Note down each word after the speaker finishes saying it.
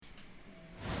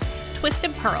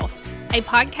Twisted Pearls, a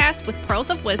podcast with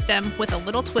pearls of wisdom with a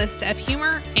little twist of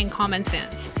humor and common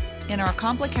sense. In our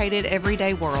complicated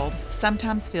everyday world,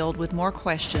 sometimes filled with more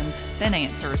questions than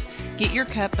answers, get your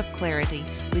cup of clarity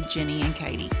with Jenny and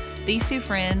Katie. These two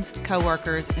friends,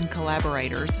 co-workers, and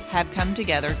collaborators have come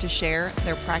together to share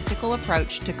their practical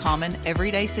approach to common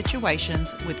everyday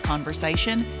situations with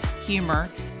conversation, humor,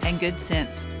 and good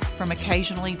sense from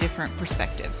occasionally different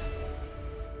perspectives.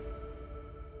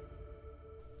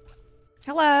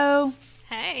 Hello,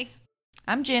 Hey,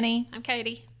 I'm Jenny, I'm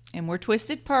Katie. and we're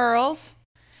Twisted Pearls.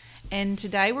 And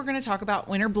today we're going to talk about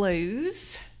winter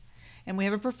blues. And we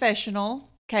have a professional,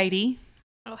 Katie.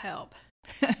 Oh, help.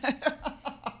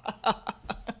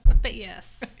 But yes,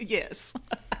 Yes.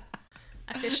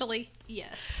 officially,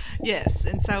 yes. Yes.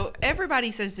 And so everybody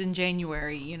says in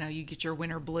January, you get your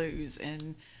winter blues.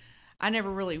 And I never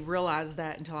really realized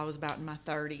that until I was about in my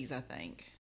 30s, I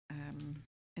think.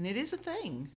 And it is a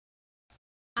thing.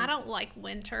 I don't like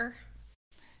winter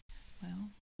Well,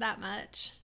 that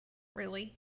much,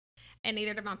 really. And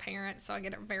neither do my parents, so I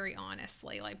get it very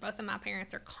honestly. Like, both of my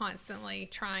parents are constantly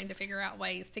trying to figure out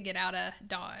ways to get out of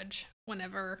Dodge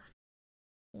whenever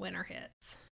winter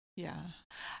hits. yeah.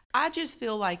 I just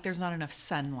feel like there's not enough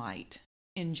sunlight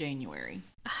in January.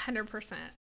 100%.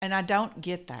 And I don't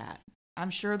get that.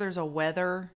 I'm sure there's a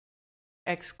weather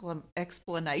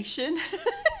explanation.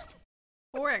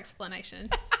 Or explanation.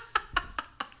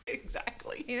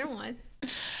 Exactly. Either one.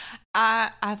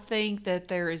 I think that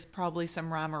there is probably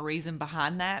some rhyme or reason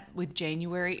behind that with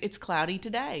January. It's cloudy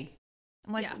today.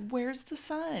 I'm like, Yeah. Where's the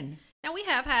sun? Now, we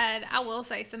have had, I will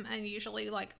say, some unusually,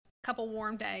 like, a couple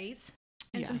warm days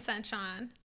and Yeah. some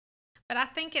sunshine. But I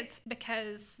think it's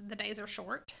because the days are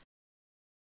short.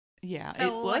 Yeah.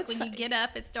 So, like, when you get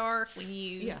up, it's dark. When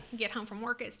you Yeah. get home from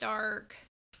work, it's dark.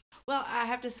 Well, I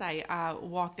have to say, I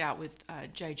walked out with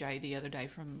JJ the other day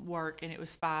from work, and it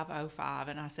was 5:05,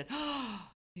 and I said,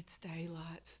 "Oh, it's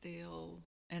daylight still."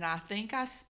 And I think I'm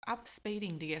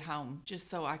speeding to get home just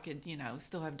so I could,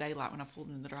 still have daylight when I pulled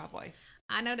into the driveway.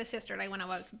 I noticed yesterday when I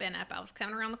woke Ben up, I was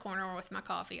coming around the corner with my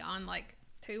coffee on, like,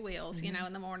 two wheels, Mm-hmm.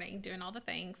 in the morning, doing all the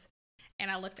things. And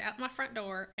I looked out my front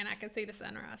door, and I could see the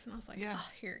sunrise. And I was like, Yeah.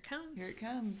 oh, here it comes. Here it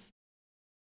comes.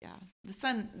 Yeah, the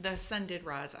sun did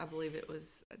rise. I believe it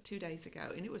was 2 days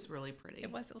ago, and it was really pretty.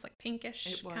 It was like pinkish,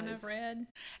 It kind was. of red.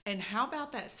 And how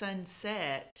about that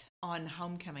sunset on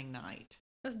homecoming night?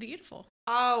 It was beautiful.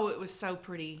 Oh, it was so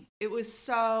pretty. It was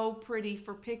so pretty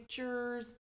for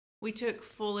pictures. We took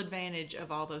full advantage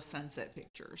of all those sunset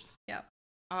pictures. Yep.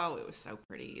 Oh, it was so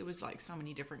pretty. It was like so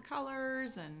many different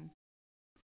colors, and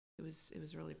it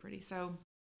was really pretty. So,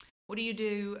 what do you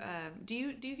do? Do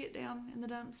you get down in the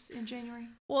dumps in January?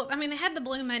 Well, I mean, they had the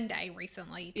Blue Monday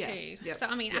recently too. Yeah, yep, So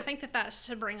I mean, I yep. think that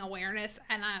should bring awareness,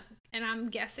 and I'm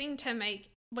guessing to make,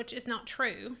 which is not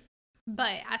true,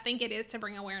 but I think it is to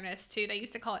bring awareness to. They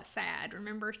used to call it SAD.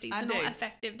 Remember, seasonal do.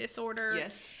 affective disorder.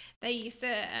 Yes. They used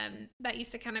to that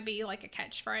used to kind of be like a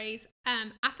catchphrase.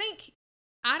 I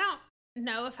don't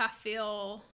know if I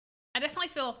definitely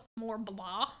feel more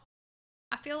blah.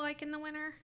 I feel like in the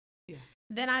winter. Yeah.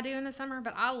 Than I do in the summer,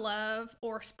 but I love,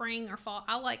 or spring or fall,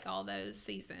 I like all those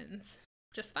seasons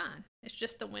just fine. It's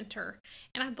just the winter,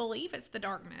 and I believe it's the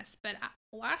darkness. But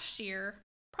last year,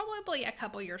 probably a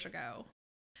couple years ago,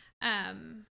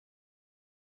 I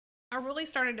really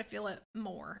started to feel it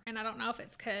more, and I don't know if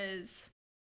it's because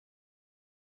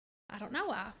I don't know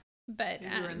why, but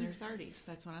You were in their 30s.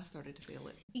 That's when I started to feel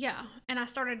it. yeah, and I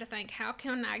started to think, how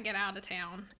can I get out of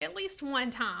town at least one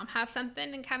time, have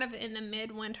something in kind of in the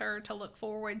midwinter to look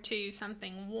forward to,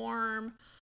 something warm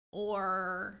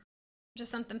or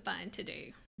just something fun to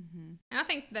do. Mm-hmm. And I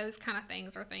think those kind of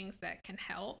things are things that can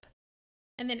help.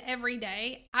 And then every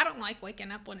day, I don't like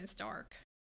waking up when it's dark.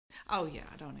 Oh, yeah,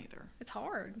 I don't either. It's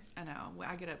hard. I know.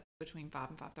 I get up between 5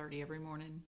 and 5:30 every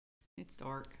morning. It's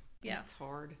dark. Yeah. It's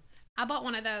hard. I bought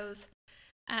one of those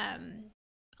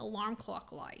alarm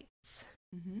clock lights.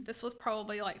 Mm-hmm. This was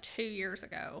probably like 2 years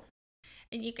ago.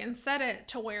 And you can set it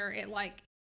to where it like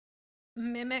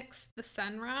mimics the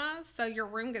sunrise. So your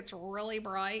room gets really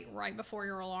bright right before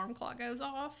your alarm clock goes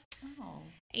off. Oh.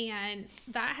 And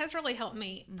that has really helped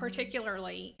me,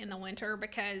 particularly in the winter,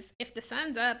 because if the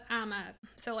sun's up, I'm up.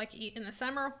 So like in the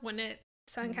summer, when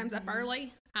sun comes up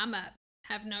early, I'm up.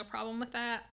 Have no problem with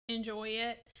that. Enjoy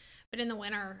it. But in the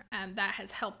winter, that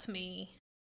has helped me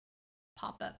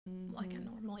pop up like I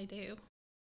normally do.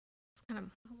 It's kind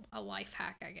of a life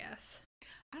hack, I guess.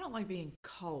 I don't like being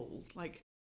cold, like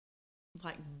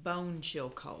bone chill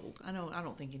cold. I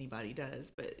don't think anybody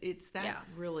does, but it's that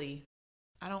really.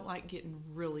 I don't like getting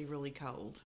really, really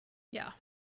cold. Yeah.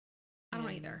 I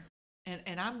don't either.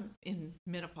 and I'm in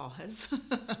menopause.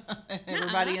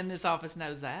 Everybody in this office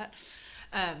knows that.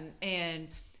 And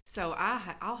so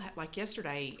like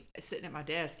yesterday, sitting at my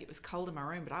desk, it was cold in my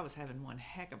room, but I was having one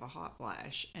heck of a hot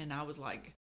flash, and I was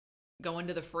like going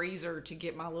to the freezer to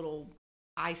get my little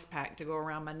ice pack to go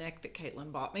around my neck that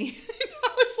Caitlin bought me. I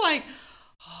was like,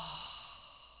 oh.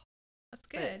 That's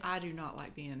good. But I do not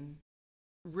like being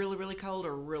really, really cold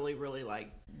or really, really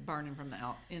like burning from the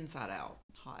inside out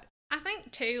hot. I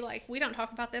think too, like, we don't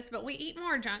talk about this, but we eat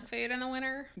more junk food in the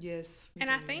winter. Yes. And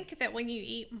I think that when you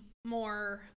eat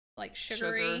more like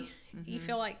sugary, you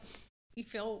feel like you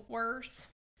feel worse.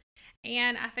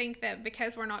 And I think that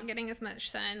because we're not getting as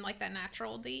much sun, like that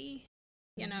natural D,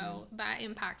 you know, that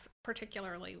impacts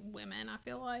particularly women, I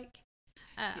feel like,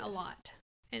 a lot.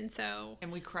 And so...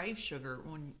 And we crave sugar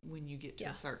when you get to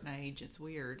a certain age. It's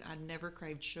weird. I never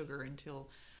craved sugar until,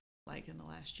 like, in the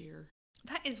last year.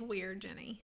 That is weird,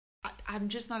 Jenny. I'm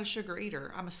just not a sugar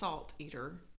eater. I'm a salt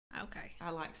eater. Okay.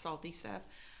 I like salty stuff.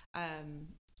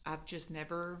 I've just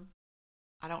never...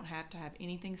 I don't have to have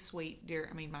anything sweet.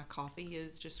 I mean, my coffee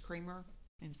is just creamer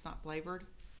and it's not flavored.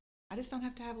 I just don't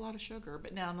have to have a lot of sugar.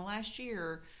 But now in the last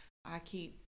year, I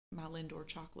keep my Lindor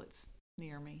chocolates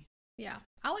near me. Yeah.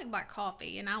 I like black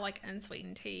coffee and I like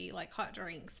unsweetened tea, like hot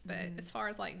drinks. But as far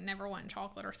as like never wanting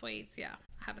chocolate or sweets, yeah,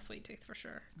 I have a sweet tooth for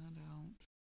sure. I don't.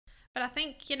 But I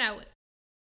think, you know,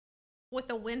 with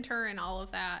the winter and all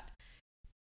of that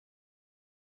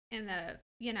and the,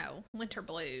 you know, winter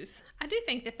blues, I do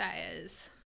think that is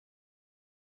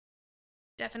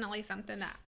definitely something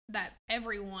that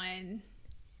everyone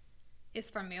is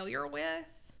familiar with.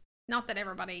 Not that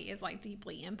everybody is like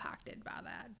deeply impacted by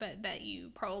that, but that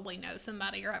you probably know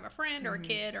somebody or have a friend or a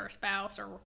kid or a spouse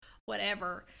or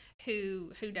whatever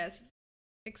who does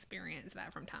experience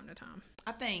that from time to time.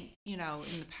 I think, you know,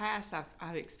 in the past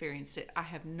I've experienced it. I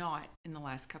have not in the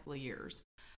last couple of years.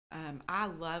 I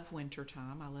love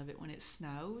wintertime. I love it when it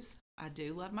snows. I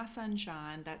do love my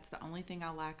sunshine. That's the only thing I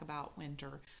like about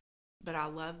winter. But I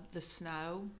love the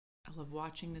snow. I love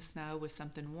watching the snow with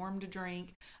something warm to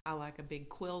drink. I like a big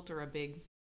quilt or a big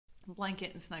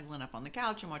blanket and snuggling up on the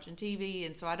couch and watching TV.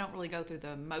 And so I don't really go through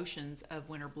the motions of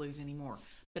winter blues anymore.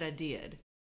 But I did.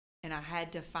 And I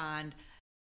had to find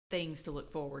things to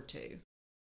look forward to.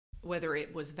 Whether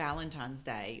it was Valentine's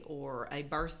Day or a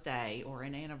birthday or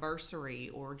an anniversary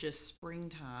or just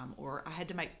springtime, or I had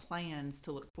to make plans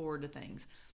to look forward to things.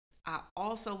 I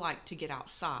also like to get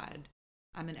outside.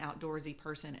 I'm an outdoorsy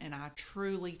person, and I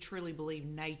truly, truly believe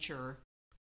nature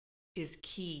is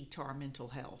key to our mental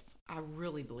health. I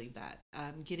really believe that.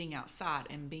 Getting outside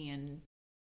and being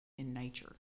in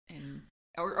nature, and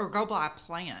or go by a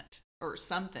plant or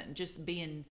something, just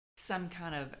being some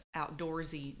kind of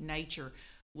outdoorsy nature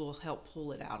will help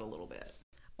pull it out a little bit.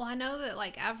 Well, I know that,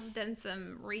 like, I've done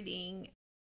some reading.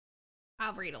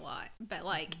 I read a lot, but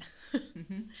like,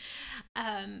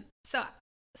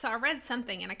 so I read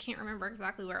something and I can't remember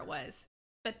exactly where it was,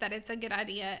 but that it's a good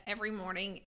idea every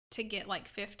morning to get like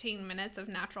 15 minutes of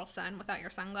natural sun without your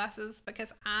sunglasses, because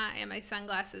I am a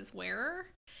sunglasses wearer.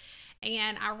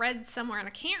 And I read somewhere, and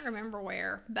I can't remember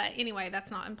where, but anyway,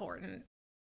 that's not important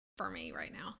for me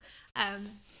right now.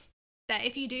 That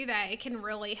if you do that, it can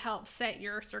really help set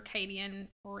your circadian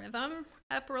rhythm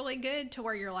up really good to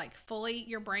where you're like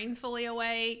your brain's fully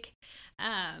awake,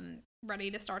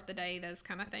 ready to start the day, those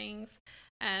kind of things.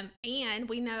 And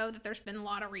we know that there's been a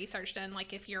lot of research done,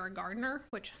 like if you're a gardener,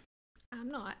 which I'm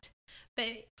not,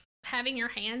 but having your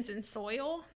hands in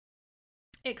soil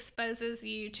exposes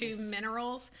you to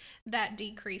minerals that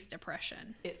decrease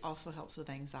depression. It also helps with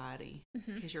anxiety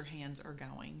because your hands are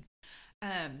going.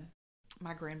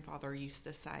 My grandfather used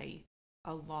to say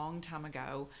a long time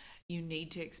ago, you need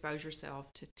to expose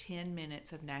yourself to 10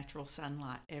 minutes of natural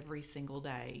sunlight every single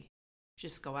day.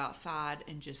 Just go outside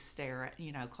and just stare at,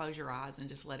 you know, close your eyes and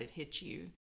just let it hit you.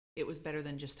 It was better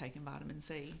than just taking vitamin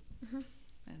C.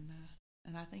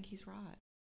 And I think he's right.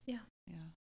 Yeah.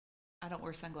 I don't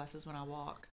wear sunglasses when I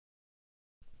walk.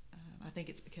 I think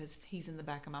it's because he's in the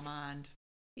back of my mind.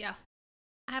 Yeah.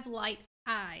 I have light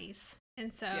eyes,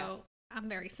 and so I'm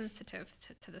very sensitive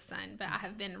to the sun, but I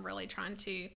have been really trying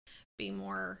to be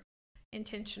more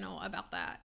intentional about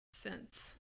that since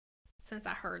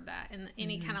I heard that, and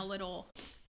any kind of little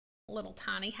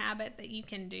tiny habit that you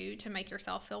can do to make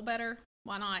yourself feel better,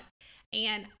 why not?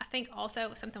 And I think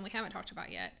also something we haven't talked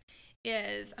about yet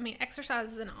is, I mean,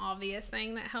 exercise is an obvious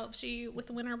thing that helps you with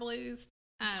the winter blues.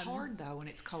 It's hard though when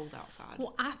it's cold outside.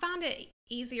 Well, I find it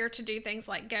easier to do things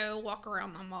like go walk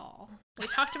around the mall. We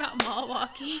talked about mall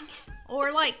walking,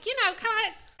 or like, you know, kind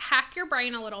of hack your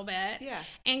brain a little bit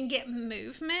and get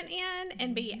movement in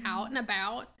and be out and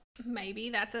about. maybe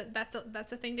that's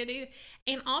a thing to do.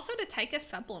 And also to take a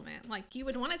supplement. Like, you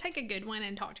would want to take a good one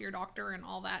and talk to your doctor and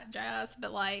all that jazz.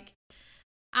 But, like,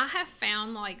 I have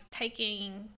found, like,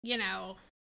 taking,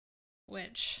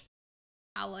 which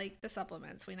I like the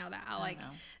supplements. We know that. I like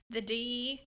the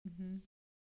D,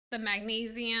 the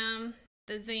magnesium,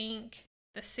 the zinc,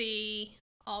 the C,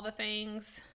 all the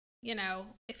things.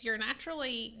 If you're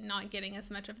naturally not getting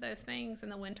as much of those things in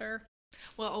the winter.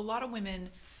 Well, a lot of women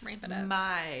ramp it up.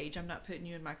 My age, I'm not putting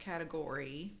you in my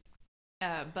category,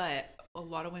 but a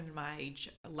lot of women my age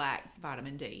lack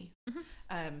vitamin D.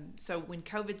 So when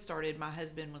COVID started, my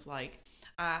husband was like,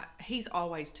 he's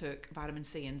always took vitamin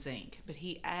C and zinc, but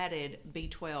he added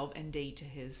B12 and D to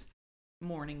his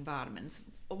morning vitamins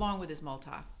along with his multi.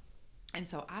 And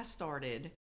so I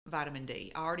started vitamin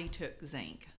D. I already took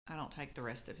zinc. I don't take the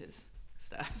rest of his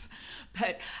stuff,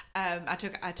 but I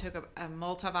took a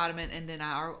multivitamin, and then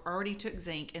I already took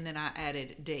zinc, and then I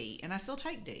added D, and I still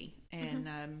take D, and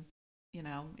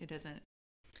it doesn't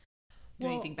do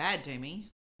anything bad to me.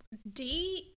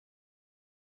 D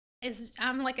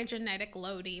I'm like a genetic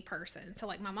low D person, so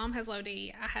like my mom has low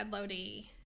D, I had low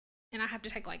D, and I have to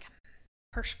take like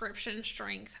prescription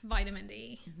strength vitamin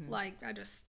D. Like,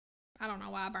 I don't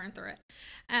know why I burned through it.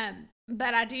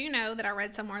 But I do know that I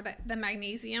read somewhere that the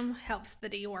magnesium helps the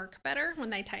D work better when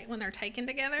they're taken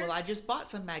together. Well, I just bought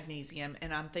some magnesium,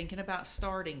 and I'm thinking about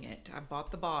starting it. I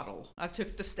bought the bottle. I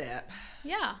took the step.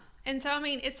 Yeah. And so, I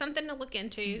mean, it's something to look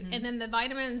into. And then the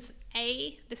vitamins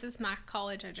A, this is my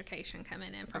college education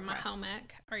coming in from my home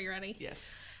ec. Are you ready? Yes.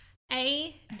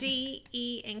 A, D,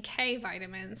 E, and K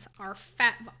vitamins are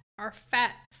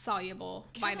fat soluble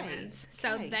vitamins.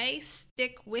 So they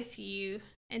stick with you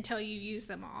until you use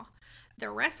them all. The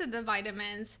rest of the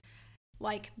vitamins,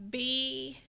 like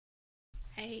B,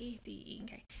 A, D, E, and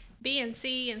K, B and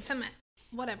C, and some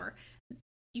whatever,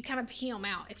 you kind of pee them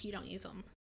out if you don't use them.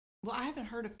 Well, I haven't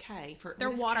heard of K. They're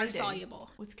water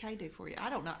soluble. What's K do for you? I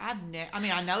don't know.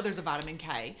 I know there's a vitamin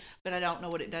K, but I don't know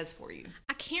what it does for you.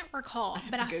 I can't recall,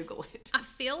 but I Google it. I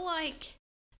feel like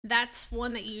that's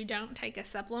one that you don't take a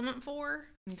supplement for.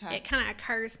 Okay. It kind of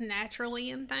occurs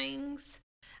naturally in things.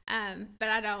 But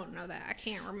I don't know that. I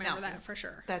can't remember that for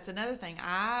sure. That's another thing.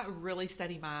 I really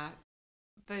study my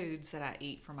foods that I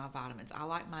eat for my vitamins. I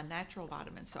like my natural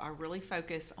vitamins, so I really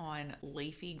focus on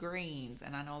leafy greens.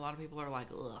 And I know a lot of people are like,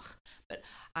 ugh, but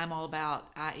I'm all about,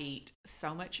 I eat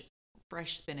so much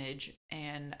fresh spinach,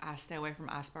 and I stay away from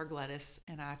iceberg lettuce,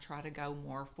 and I try to go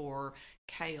more for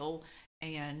kale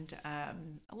and a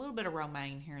little bit of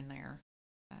romaine here and there.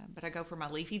 But I go for my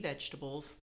leafy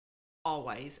vegetables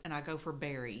always, and I go for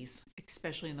berries,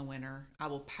 especially in the winter. I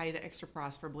will pay the extra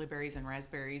price for blueberries and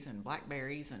raspberries and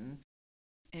blackberries and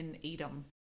eat them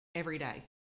every day,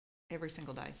 every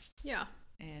single day. Yeah.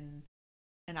 And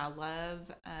I love,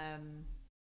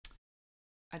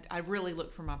 I really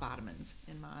look for my vitamins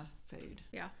in my food.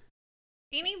 Yeah.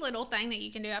 Any little thing that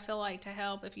you can do, I feel like, to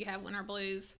help if you have winter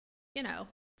blues,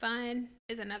 fun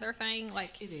is another thing.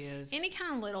 Like, it is. Any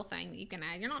kind of little thing that you can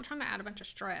add. You're not trying to add a bunch of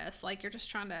stress. Like, you're just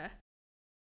trying to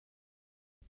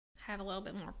have a little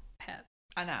bit more pep.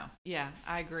 I know. Yeah,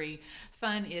 I agree.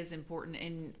 Fun is important.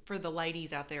 And for the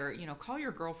ladies out there, call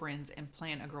your girlfriends and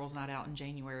plan a girls' night out in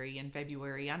January and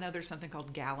February. I know there's something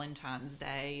called Galentine's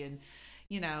Day, and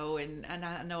and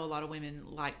I know a lot of women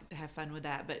like to have fun with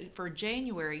that. But for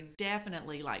January,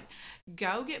 definitely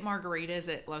go get margaritas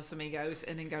at Los Amigos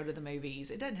and then go to the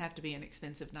movies. It doesn't have to be an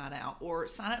expensive night out. Or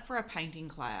sign up for a painting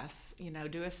class,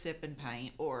 do a sip and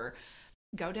paint, or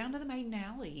go down to the Maiden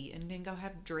Alley and then go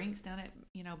have drinks down at,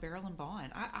 Barrel and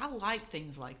Bond. I like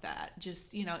things like that.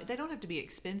 Just, they don't have to be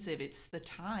expensive. It's the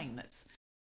time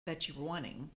that you're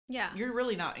wanting. Yeah. You're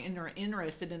really not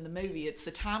interested in the movie. It's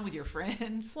the time with your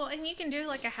friends. Well, and you can do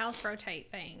like a house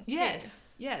rotate thing, too. Yes.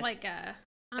 Like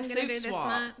I'm going to do this swap,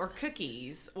 month. or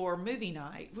cookies, or movie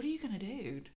night. What are you going to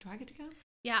do? Do I get to go?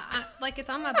 Yeah, it's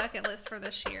on my bucket list for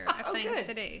this year of things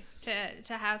to do.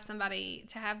 To have somebody,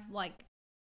 to have like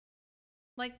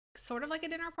sort of like a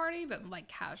dinner party, but like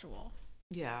casual.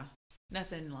 Yeah.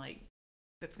 Nothing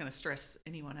that's going to stress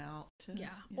anyone out.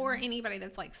 Or anybody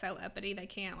that's like so uppity they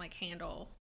can't like handle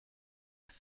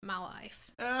my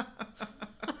life.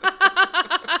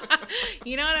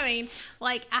 You know what I mean?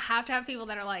 Like, I have to have people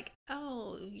that are like,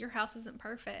 oh, your house isn't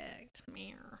perfect.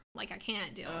 Like, I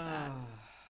can't deal with that.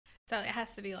 So it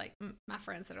has to be like my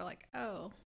friends that are like,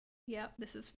 oh, yep,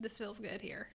 this feels good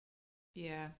here.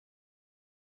 Yeah.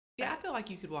 Yeah, I feel like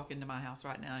you could walk into my house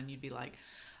right now and you'd be like,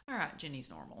 all right,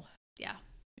 Jenny's normal. Yeah.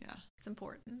 Yeah. It's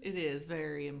important. It is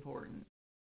very important.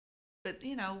 But,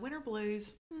 winter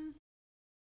blues.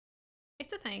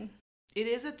 It's a thing. It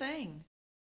is a thing.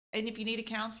 And if you need a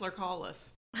counselor, call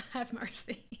us. Have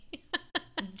mercy.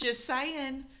 Just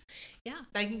saying. Yeah.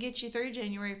 They can get you through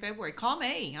January, February. Call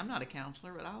me. I'm not a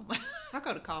counselor, but I'll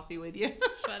go to coffee with you.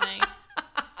 That's funny.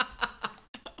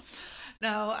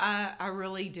 No, I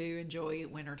really do enjoy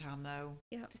wintertime, though.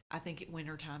 Yeah. I think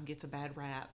wintertime gets a bad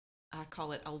rap. I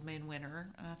call it old man winter,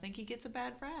 and I think he gets a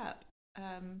bad rap.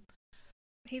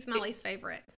 He's my least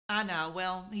favorite. I know.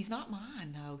 Well, he's not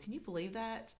mine, though. Can you believe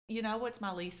that? You know what's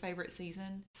my least favorite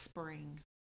season? Spring.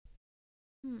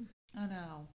 I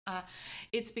know.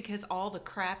 It's because all the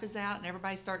crap is out and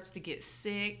everybody starts to get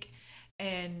sick,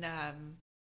 and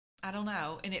I don't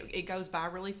know. And it goes by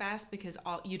really fast because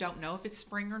you don't know if it's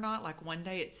spring or not. Like one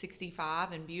day it's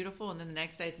 65 and beautiful, and then the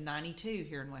next day it's 92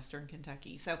 here in Western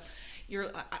Kentucky. So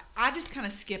I just kind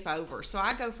of skip over. So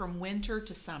I go from winter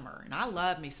to summer, and I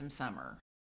love me some summer.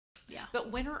 Yeah.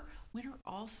 But winter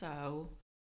also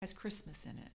has Christmas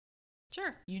in it.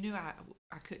 Sure. You knew I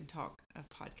couldn't talk a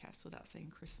podcast without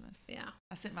saying Christmas. Yeah.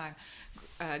 I sent my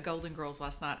Golden Girls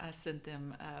last night. I sent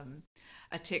them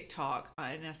a TikTok,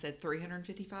 and I said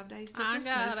 355 days till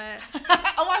Christmas. I got it.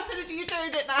 Oh, I sent it to you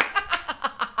too, didn't I?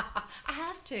 I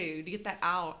have to get that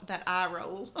eye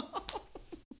roll.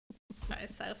 That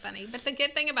is so funny. But the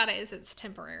good thing about it is it's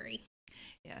temporary.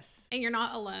 Yes. And you're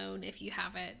not alone if you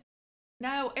have it.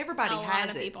 No, everybody has it. A lot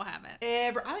of people have it.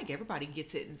 I think everybody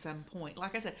gets it in some point.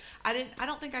 Like I said, I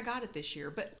don't think I got it this year,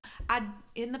 but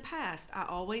in the past, I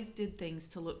always did things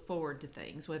to look forward to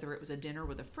things, whether it was a dinner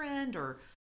with a friend or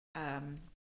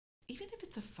even if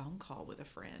it's a phone call with a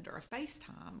friend or a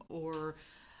FaceTime or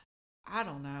I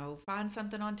don't know, find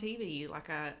something on TV. Like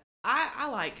I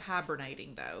like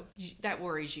hibernating though. That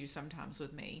worries you sometimes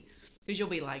with me. Because you'll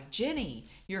be like, Jenny,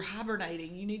 you're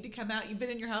hibernating. You need to come out. You've been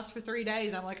in your house for 3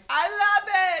 days. I'm like, I love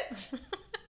it.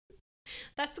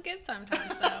 That's good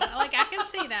sometimes, though. I can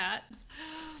see that.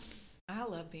 I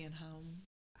love being home.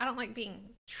 I don't like being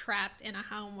trapped in a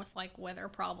home with, weather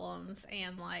problems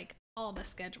and, all the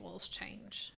schedules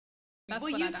change. That's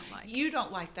what I don't like. You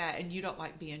don't like that, and you don't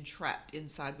like being trapped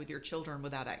inside with your children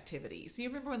without activities. You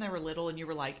remember when they were little and you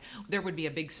were like, there would be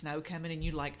a big snow coming and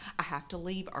you'd like, I have to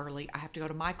leave early. I have to go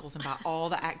to Michael's and buy all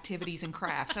the activities and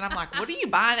crafts. And I'm like, what are you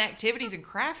buying activities and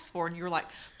crafts for? And you're like,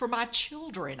 for my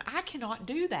children. I cannot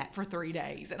do that for 3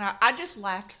 days. And I just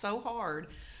laughed so hard.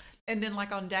 And then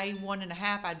on day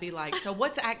 1.5, I'd be like, so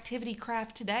what's activity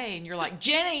craft today? And you're like,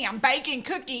 Jenny, I'm baking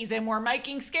cookies and we're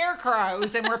making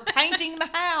scarecrows and we're painting the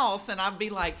house. And I'd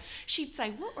be like, she'd say,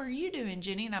 what were you doing,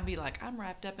 Jenny? And I'd be like, I'm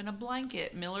wrapped up in a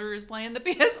blanket. Miller is playing the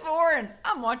PS4 and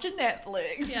I'm watching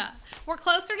Netflix. Yeah. We're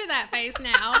closer to that phase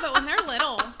now, but when they're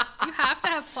little, you have to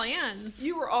have plans.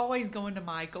 You were always going to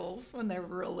Michael's when they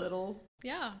were real little.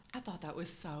 Yeah. I thought that was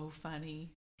so funny.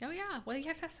 Oh, yeah. Well, you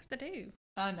have to have stuff to do.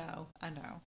 I know.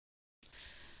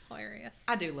 Hilarious.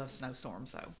 I do love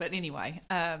snowstorms though. But anyway,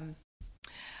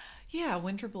 yeah,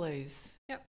 winter blues.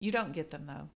 Yep. You don't get them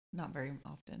though. Not very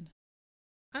often.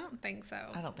 I don't think so.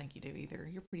 I don't think you do either.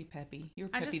 You're pretty peppy. You were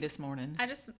peppy this morning. I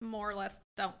just more or less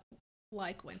don't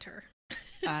like winter.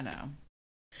 I know.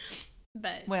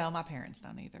 But well, my parents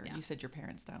don't either. Yeah. You said your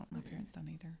parents don't. My parents don't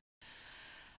either.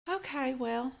 Okay,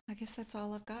 well, I guess that's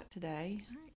all I've got today.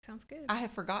 All right, sounds good. I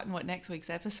have forgotten what next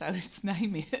week's episode's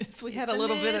name is. We had a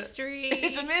little bit of mystery.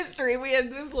 It's a mystery.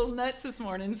 It was a little nuts this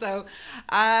morning, so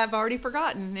I've already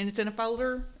forgotten, and it's in a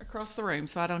folder across the room,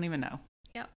 so I don't even know.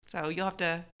 Yep. So you'll have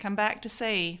to come back to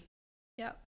see.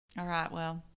 Yep. All right,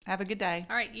 well, have a good day.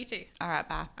 All right, you too. All right,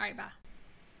 bye. All right, bye.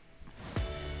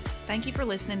 Thank you for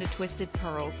listening to Twisted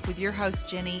Pearls with your hosts,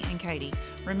 Jenny and Katie.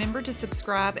 Remember to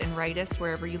subscribe and rate us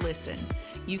wherever you listen.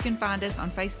 You can find us on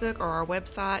Facebook or our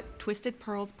website,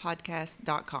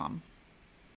 twistedpearlspodcast.com.